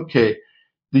realize, okay,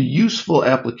 the useful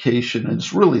application, and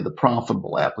it's really the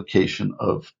profitable application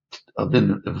of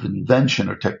invention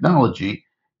or technology,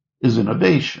 is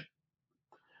innovation.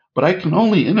 But I can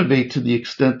only innovate to the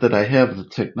extent that I have the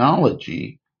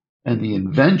technology and the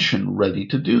invention ready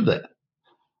to do that.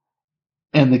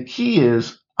 And the key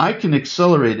is, I can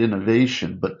accelerate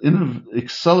innovation, but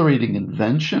accelerating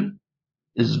invention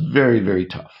is very, very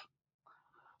tough.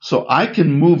 So I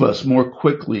can move us more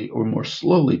quickly or more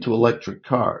slowly to electric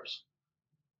cars,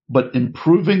 but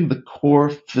improving the core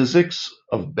physics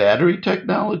of battery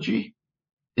technology,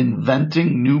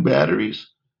 inventing new batteries,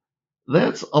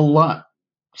 that's a lot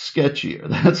sketchier.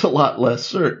 That's a lot less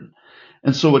certain.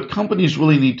 And so what companies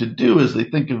really need to do is, they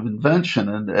think of invention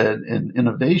and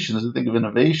innovation. As they think of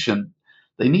innovation,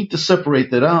 they need to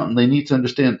separate that out, and they need to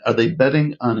understand, are they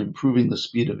betting on improving the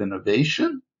speed of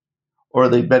innovation, or are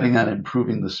they betting on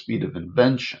improving the speed of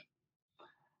invention?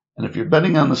 And if you're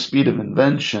betting on the speed of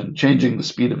invention, changing the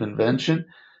speed of invention,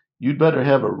 you'd better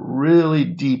have a really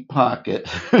deep pocket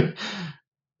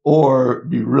or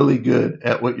be really good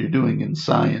at what you're doing in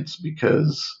science,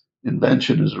 because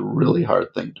invention is a really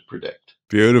hard thing to predict.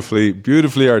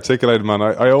 Beautifully articulated, man.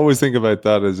 I always think about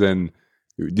that as in,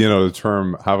 the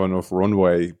term have enough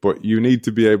runway, but you need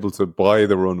to be able to buy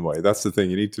the runway. That's the thing.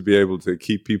 You need to be able to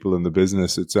keep people in the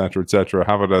business, et cetera,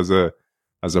 have it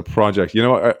as a project.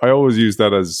 I always use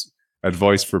that as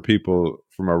advice for people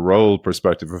from a role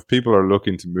perspective. If people are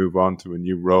looking to move on to a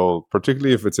new role,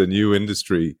 particularly if it's a new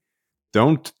industry,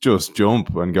 don't just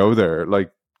jump and go there.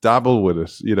 Like, dabble with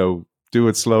it, do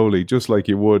it slowly, just like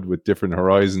you would with different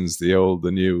horizons, the old,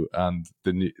 the new, and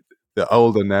the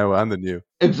old and now and the new.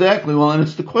 Exactly. Well, and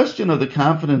it's the question of the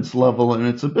confidence level, and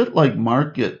it's a bit like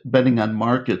betting on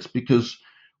markets, because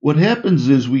what happens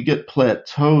is we get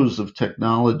plateaus of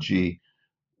technology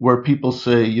where people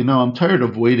say, I'm tired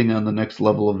of waiting on the next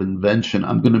level of invention.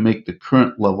 I'm going to make the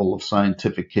current level of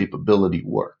scientific capability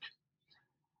work.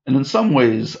 And in some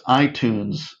ways,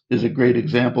 iTunes is a great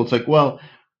example. It's like, well,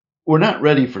 we're not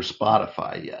ready for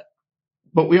Spotify yet,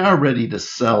 but we are ready to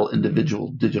sell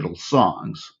individual digital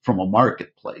songs from a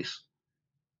marketplace.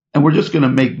 And we're just going to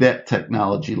make that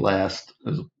technology last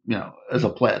as a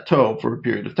plateau for a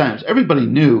period of time. So everybody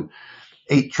knew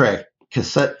 8-track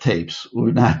cassette tapes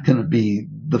were not going to be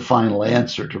the final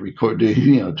answer to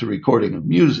recording of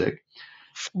music,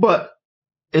 but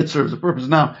it serves a purpose.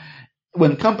 Now,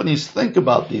 when companies think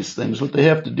about these things, what they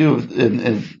have to do, and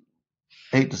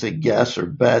I hate to say guess or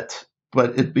bet,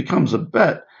 but it becomes a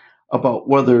bet about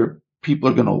whether people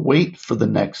are going to wait for the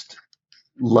next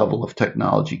level of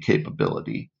technology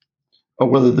capability, or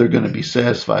whether they're going to be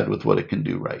satisfied with what it can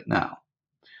do right now.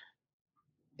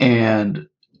 And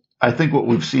I think what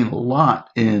we've seen a lot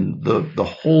in the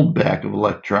holdback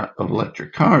of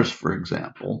electric cars, for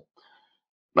example,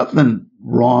 nothing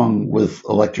wrong with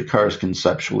electric cars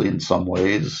conceptually in some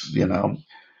ways,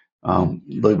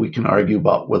 but we can argue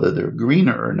about whether they're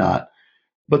greener or not.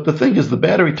 But the thing is, the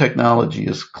battery technology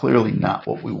is clearly not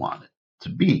what we want it to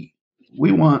be.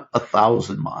 We want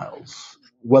 1,000 miles,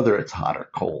 whether it's hot or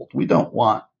cold. We don't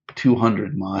want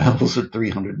 200 miles or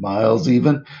 300 miles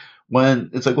even, when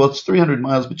it's like, well, it's 300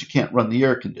 miles, but you can't run the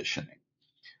air conditioning.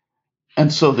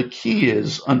 And so the key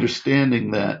is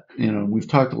understanding that, we've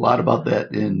talked a lot about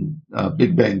that in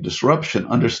Big Bang Disruption,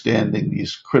 understanding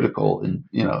these critical,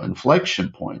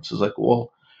 inflection points. Is like,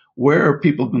 well, where are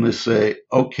people going to say,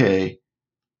 okay,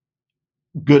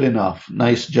 good enough,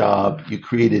 nice job, you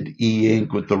created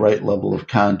e-ink with the right level of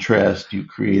contrast, you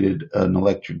created an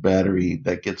electric battery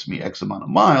that gets me X amount of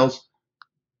miles,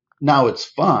 now it's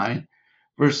fine,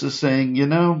 versus saying,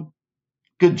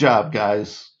 good job,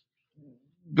 guys,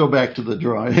 go back to the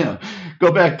drawing,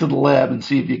 go back to the lab and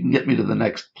see if you can get me to the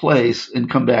next place, and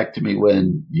come back to me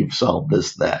when you've solved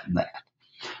this, that, and that.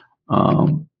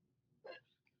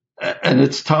 And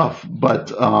it's tough,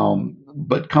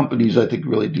 but companies, I think,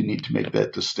 really do need to make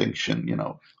that distinction.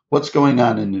 What's going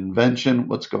on in invention,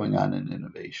 what's going on in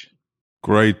innovation.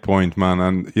 Great point, man.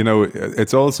 And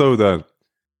it's also that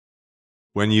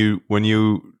when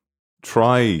you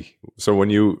try, so when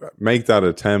you make that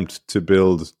attempt to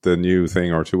build the new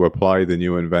thing or to apply the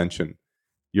new invention,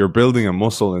 you're building a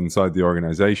muscle inside the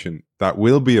organization that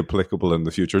will be applicable in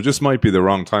the future. It just might be the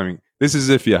wrong timing. This is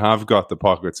if you have got the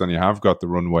pockets and you have got the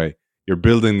runway, you're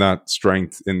building that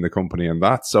strength in the company, and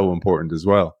that's so important as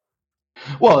well.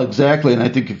 Well, exactly. And I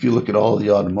think if you look at all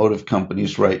the automotive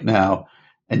companies right now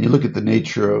and you look at the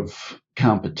nature of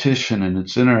competition, and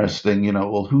it's interesting,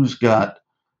 well, who's got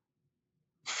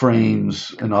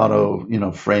frames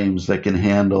and frames that can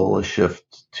handle a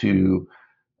shift to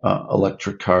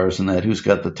electric cars and that? Who's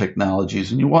got the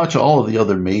technologies? And you watch all of the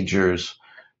other majors,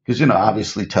 because,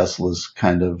 obviously Tesla's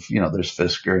kind of, there's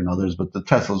Fisker and others, but the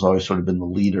Tesla's always sort of been the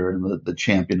leader and the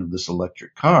champion of this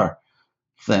electric car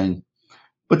thing.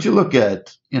 But you look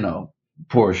at,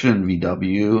 Porsche and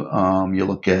VW, you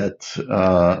look at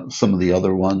some of the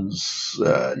other ones,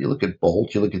 you look at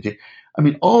Bolt, you look at,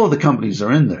 all of the companies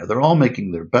are in there. They're all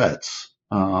making their bets,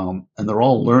 and they're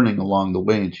all learning along the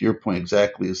way. And to your point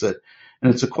exactly is that,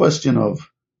 and it's a question of,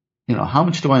 how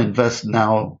much do I invest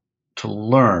now to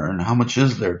learn? How much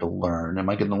is there to learn? Am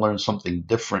I going to learn something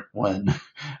different when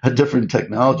a different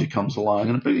technology comes along?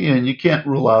 And you can't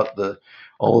rule out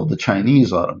all of the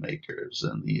Chinese automakers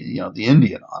and the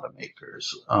Indian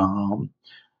automakers,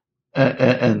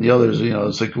 and the others.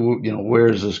 It's like, where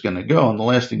is this going to go? And the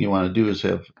last thing you want to do is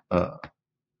have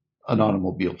an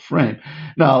automobile frame.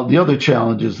 Now, the other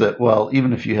challenge is that, well,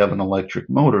 even if you have an electric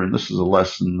motor, and this is a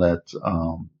lesson that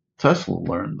Tesla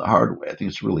learned the hard way. I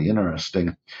think it's really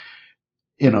interesting.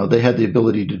 They had the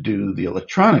ability to do the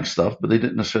electronic stuff, but they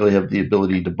didn't necessarily have the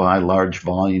ability to buy large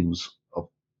volumes of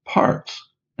parts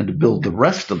and to build the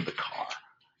rest of the car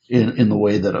in the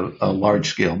way that a large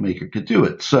scale maker could do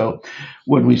it. So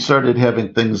when we started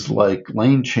having things like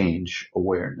lane change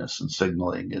awareness and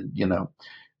signaling, and,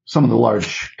 some of the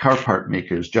large car part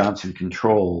makers, Johnson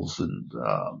Controls and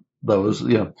those,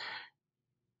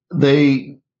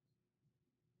 they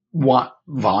want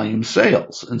volume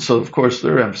sales. And so, of course,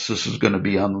 their emphasis is going to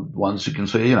be on the ones who can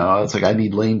say, it's like, I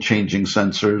need lane changing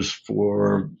sensors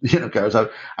for, cars.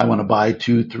 I want to buy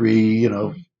 2,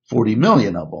 3, 40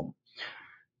 million of them,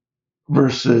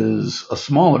 versus a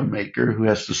smaller maker who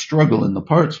has to struggle in the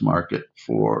parts market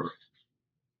for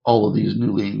all of these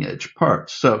new leading edge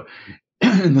parts. So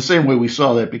in the same way, we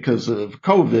saw that because of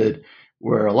COVID,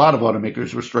 where a lot of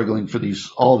automakers were struggling for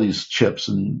all these chips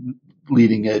and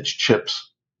leading edge chips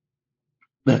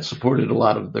that supported a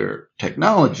lot of their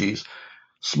technologies.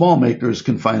 Small makers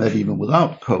can find that even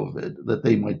without COVID, that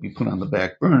they might be put on the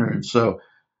back burner. And so,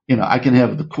 I can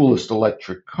have the coolest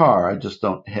electric car. I just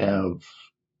don't have,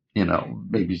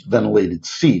 maybe ventilated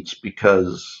seats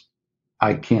because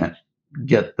I can't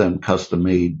get them custom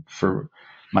made for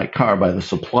my car by the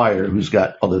supplier who's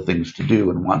got other things to do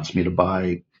and wants me to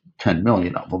buy 10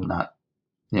 million of them, not,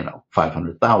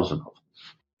 500,000 of them.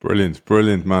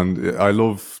 Brilliant, man. I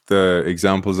love the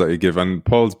examples that you give, and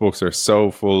Paul's books are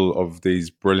so full of these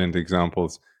brilliant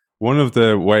examples. One of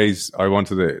the ways I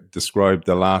wanted to describe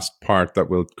the last part that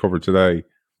we'll cover today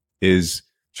is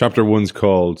chapter 1's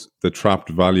called The Trapped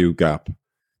Value Gap,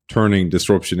 Turning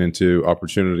Disruption into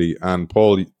Opportunity. And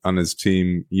Paul and his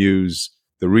team use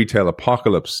the retail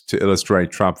apocalypse to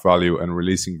illustrate trapped value and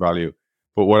releasing value.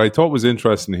 But what I thought was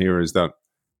interesting here is that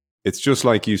it's just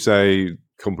like you say,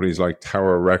 companies like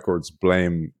Tower Records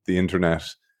blame the internet.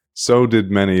 So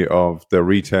did many of the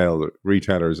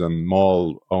retailers and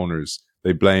mall owners.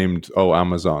 They blamed,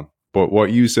 Amazon. But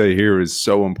what you say here is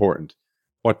so important.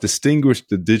 What distinguished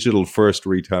the digital first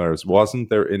retailers wasn't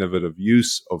their innovative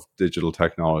use of digital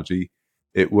technology.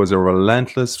 It was a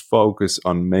relentless focus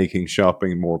on making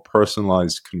shopping more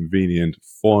personalized, convenient,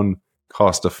 fun,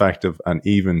 cost effective, and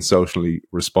even socially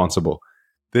responsible.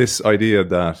 This idea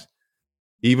that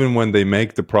even when they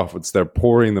make the profits, they're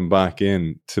pouring them back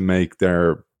in to make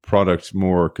their product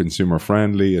more consumer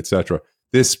friendly, etc.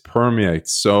 This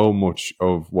permeates so much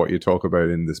of what you talk about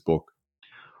in this book.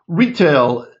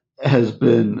 Retail has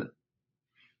been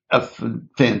a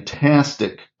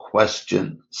fantastic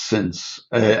question since,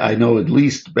 I know, at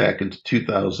least back into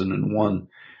 2001,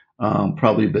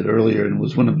 probably a bit earlier, and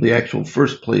was one of the actual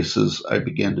first places I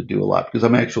began to do a lot, because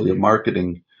I'm actually a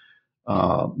marketing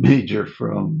major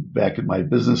from back in my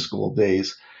business school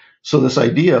days. So this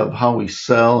idea of how we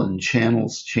sell and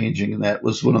channels changing, and that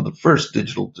was one of the first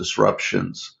digital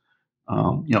disruptions,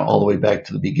 all the way back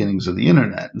to the beginnings of the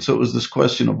internet. And so it was this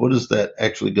question of what is that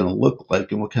actually going to look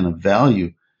like, and what kind of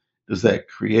value does that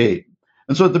create?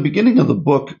 And so at the beginning of the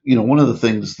book, one of the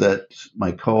things that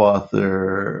my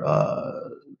co-authors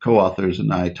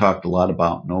and I talked a lot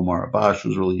about, and Omar Abash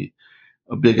was really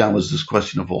big on, was this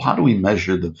question of, well, how do we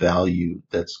measure the value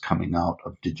that's coming out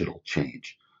of digital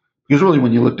change? Because really,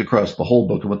 when you looked across the whole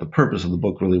book, and what the purpose of the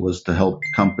book really was to help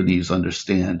companies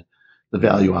understand, the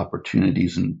value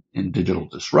opportunities in digital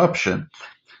disruption.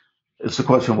 It's the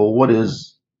question, well, what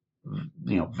is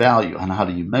value, and how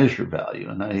do you measure value?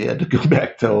 And I had to go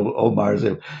back to Omar's.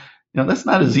 That's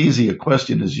not as easy a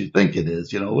question as you think it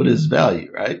is. What is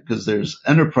value, right? Because there's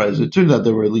enterprise. It turns out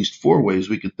there were at least 4 ways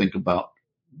we could think about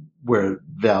where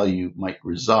value might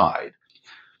reside.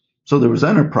 So there was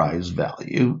enterprise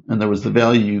value, and there was the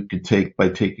value you could take by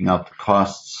taking out the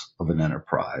costs of an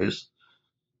enterprise.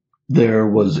 There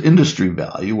was industry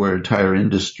value, where entire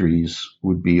industries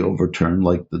would be overturned,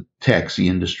 like the taxi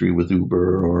industry with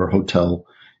Uber, or hotel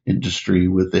industry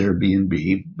with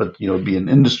Airbnb, but it'd be an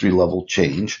industry level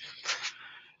change.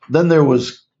 Then there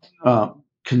was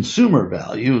consumer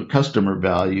value, customer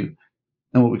value,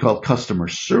 and what we call customer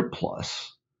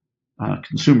surplus.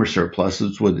 Consumer surplus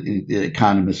is what the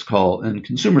economists call, and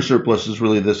consumer surplus is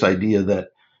really this idea that,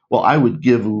 well, I would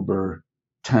give Uber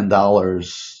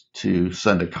 $10 to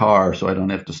send a car so I don't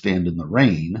have to stand in the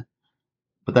rain,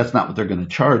 but that's not what they're going to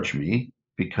charge me,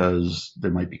 because there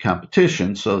might be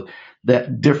competition. So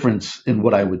that difference in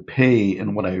what I would pay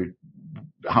and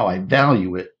how I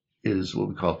value it is what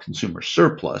we call consumer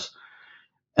surplus.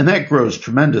 And that grows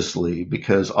tremendously,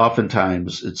 because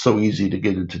oftentimes it's so easy to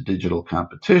get into digital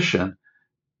competition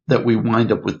that we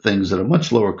wind up with things at a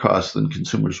much lower cost than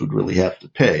consumers would really have to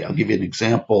pay. I'll give you an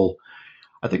example.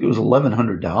 I think it was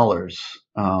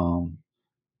 $1,100.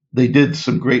 They did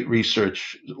some great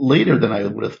research later than I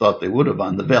would have thought they would have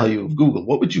on the value of Google.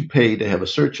 What would you pay to have a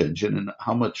search engine, and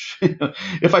how much,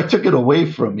 if I took it away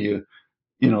from you,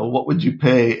 what would you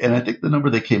pay? And I think the number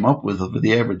they came up with for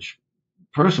the average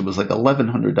person was like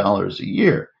 $1,100 a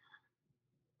year,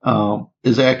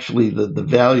 is actually the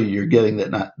value you're getting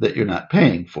that you're not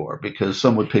paying for, because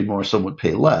some would pay more, some would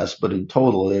pay less, but in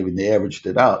total, they averaged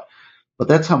it out. But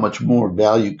that's how much more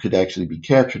value could actually be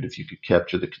captured if you could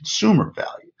capture the consumer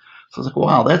value. So I was like,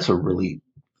 wow, that's a really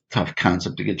tough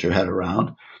concept to get your head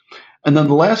around. And then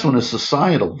the last one is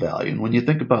societal value. And when you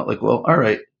think about, like, well, all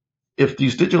right, if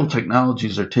these digital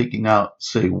technologies are taking out,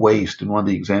 say, waste, and one of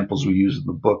the examples we use in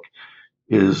the book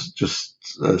is just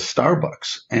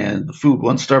Starbucks and the food.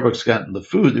 Once Starbucks got in the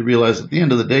food, they realized at the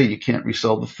end of the day, you can't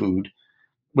resell the food.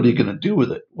 What are you going to do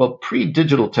with it? Well,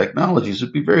 pre-digital technologies,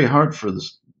 it'd be very hard for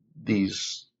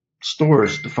these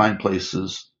stores to find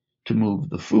places to move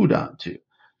the food onto.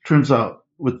 Turns out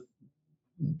with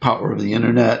the power of the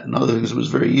internet and other things, it was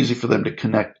very easy for them to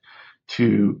connect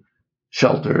to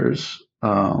shelters,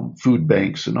 food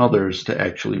banks, and others to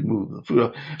actually move the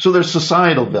food. So there's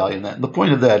societal value in that. And the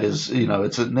point of that is,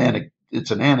 it's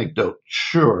an anecdote,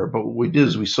 sure, but what we did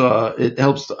is we saw it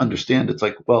helps to understand. It's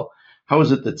like, well, how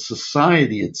is it that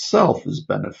society itself is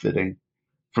benefiting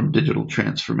from digital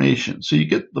transformation? So you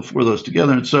get the 4 of those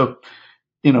together. And so,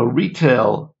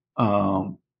 retail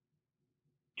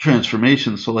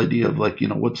transformation, this whole idea of, like,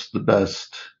 what's the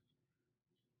best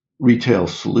retail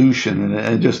solution,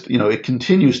 and just, it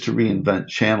continues to reinvent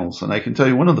channels. And I can tell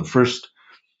you one of the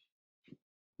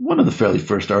fairly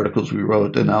first articles we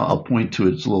wrote, and I'll point to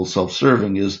it, it's a little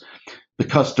self-serving, is The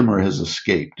Customer Has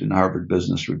Escaped in Harvard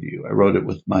Business Review. I wrote it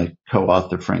with my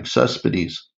co-author, Frank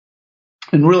Cespedes.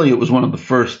 And really, it was one of the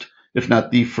first, if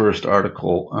not the first,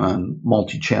 article on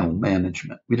multi-channel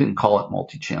management. We didn't call it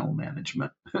multi-channel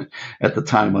management at the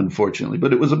time, unfortunately,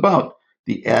 but it was about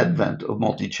the advent of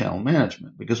multi-channel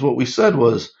management. Because what we said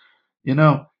was,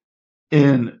 as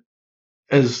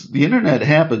the internet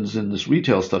happens and this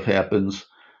retail stuff happens,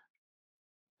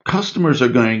 customers are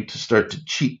going to start to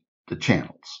cheat the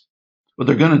channels. What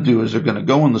they're going to do is they're going to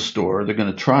go in the store, they're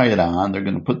going to try it on, they're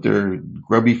going to put their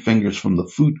grubby fingers from the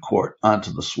food court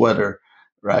onto the sweater,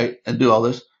 right, and do all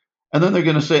this. And then they're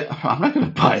going to say, I'm not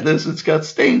going to buy this, it's got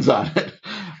stains on it.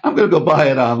 I'm going to go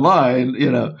buy it online,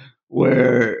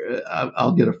 where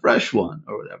I'll get a fresh one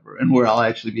or whatever, and where I'll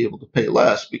actually be able to pay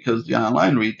less, because the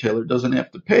online retailer doesn't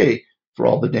have to pay for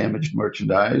all the damaged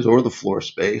merchandise or the floor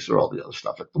space or all the other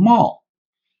stuff at the mall.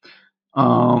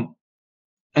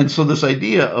 And so this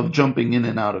idea of jumping in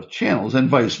and out of channels, and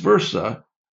vice versa,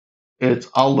 it's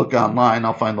I'll look online,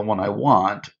 I'll find the one I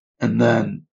want, and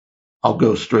then I'll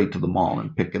go straight to the mall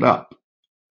and pick it up.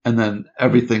 And then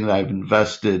everything that I've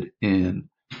invested in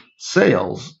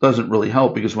sales doesn't really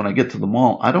help, because when I get to the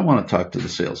mall, I don't want to talk to the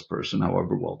salesperson,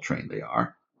 however well trained they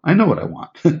are. I know what I want.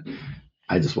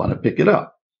 I just want to pick it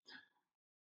up.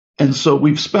 And so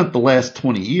we've spent the last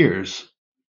 20 years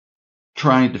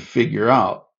trying to figure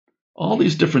out all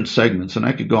these different segments, and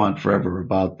I could go on forever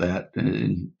about that.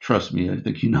 And trust me, I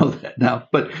think you know that now.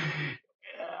 But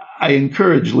I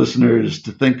encourage listeners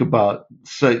to think about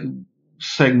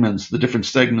segments, the different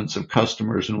segments of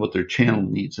customers, and what their channel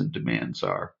needs and demands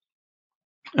are.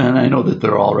 And I know that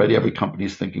every company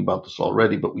is thinking about this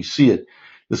already, but we see it,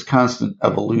 this constant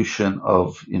evolution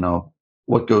of,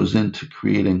 what goes into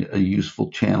creating a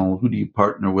useful channel. Who do you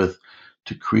partner with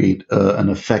to create an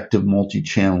effective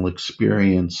multi-channel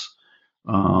experience?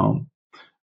 Um,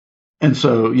 and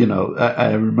so,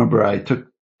 I remember I took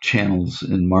channels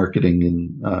in marketing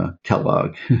in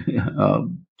Kellogg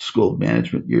School of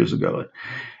Management years ago.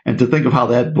 And to think of how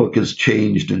that book has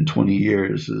changed in 20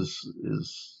 years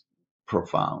is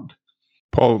profound.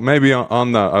 Paul, maybe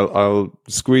on that, I'll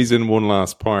squeeze in one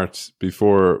last part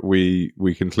before we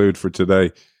conclude for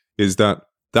today. Is that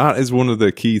is one of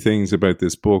the key things about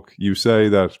this book. You say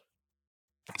that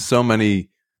so many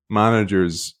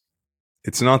managers,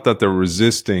 it's not that they're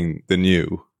resisting the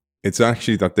new, it's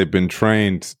actually that they've been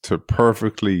trained to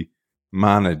perfectly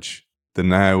manage the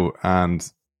now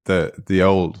and the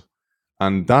old.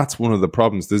 And that's one of the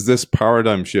problems. There's this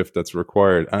paradigm shift that's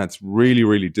required, and it's really,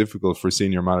 really difficult for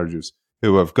senior managers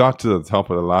who have got to the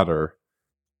top of the ladder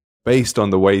based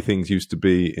on the way things used to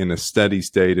be in a steady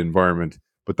state environment.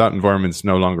 But that environment's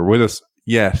no longer with us.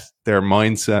 Yet their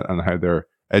mindset and how they're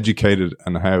educated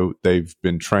and how they've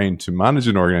been trained to manage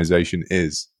an organization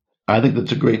is. I think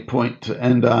that's a great point to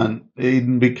end on,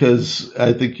 Aiden, because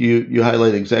I think you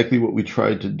highlight exactly what we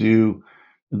tried to do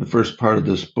in the first part of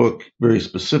this book very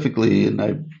specifically,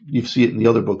 and you see it in the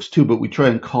other books too, but we try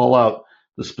and call out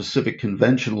the specific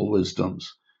conventional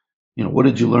wisdoms. What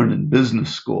did you learn in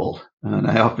business school? And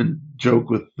I often joke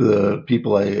with the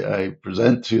people I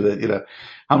present to that,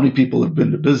 how many people have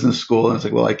been to business school? And it's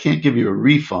like, well, I can't give you a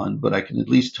refund, but I can at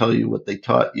least tell you what they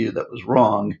taught you that was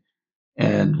wrong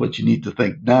and what you need to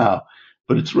think now.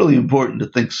 But it's really important to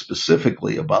think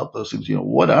specifically about those things.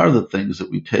 What are the things that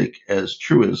we take as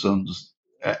truisms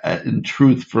in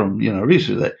truth from,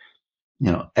 research that,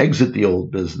 exit the old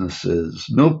businesses,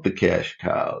 milk the cash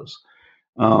cows.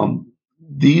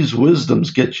 These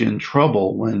wisdoms get you in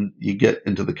trouble when you get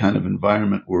into the kind of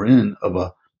environment we're in of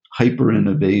a hyper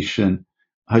innovation,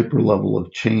 hyper level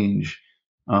of change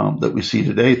that we see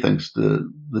today thanks to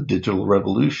the digital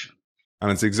revolution.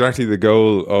 And it's exactly the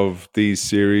goal of these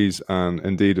series and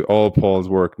indeed all Paul's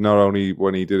work, not only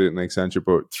when he did it in Accenture,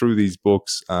 but through these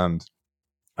books. And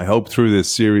I hope through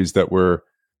this series that we're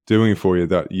doing for you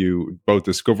that you both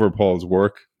discover Paul's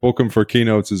work, book him for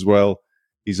keynotes as well.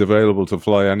 He's available to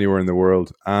fly anywhere in the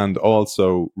world, and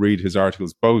also read his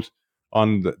articles both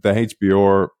on the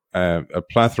HBR, a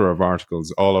plethora of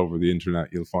articles all over the internet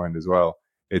you'll find as well.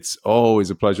 It's always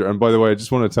a pleasure. And by the way, I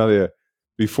just want to tell you,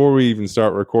 before we even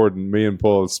start recording, me and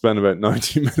Paul spent about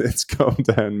 90 minutes going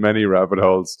down many rabbit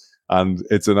holes, and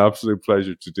it's an absolute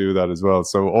pleasure to do that as well.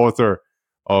 So, author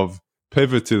of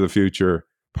Pivot to the Future,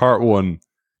 Part 1,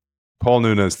 Paul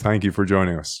Nunes, thank you for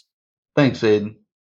joining us. Thanks, Aiden.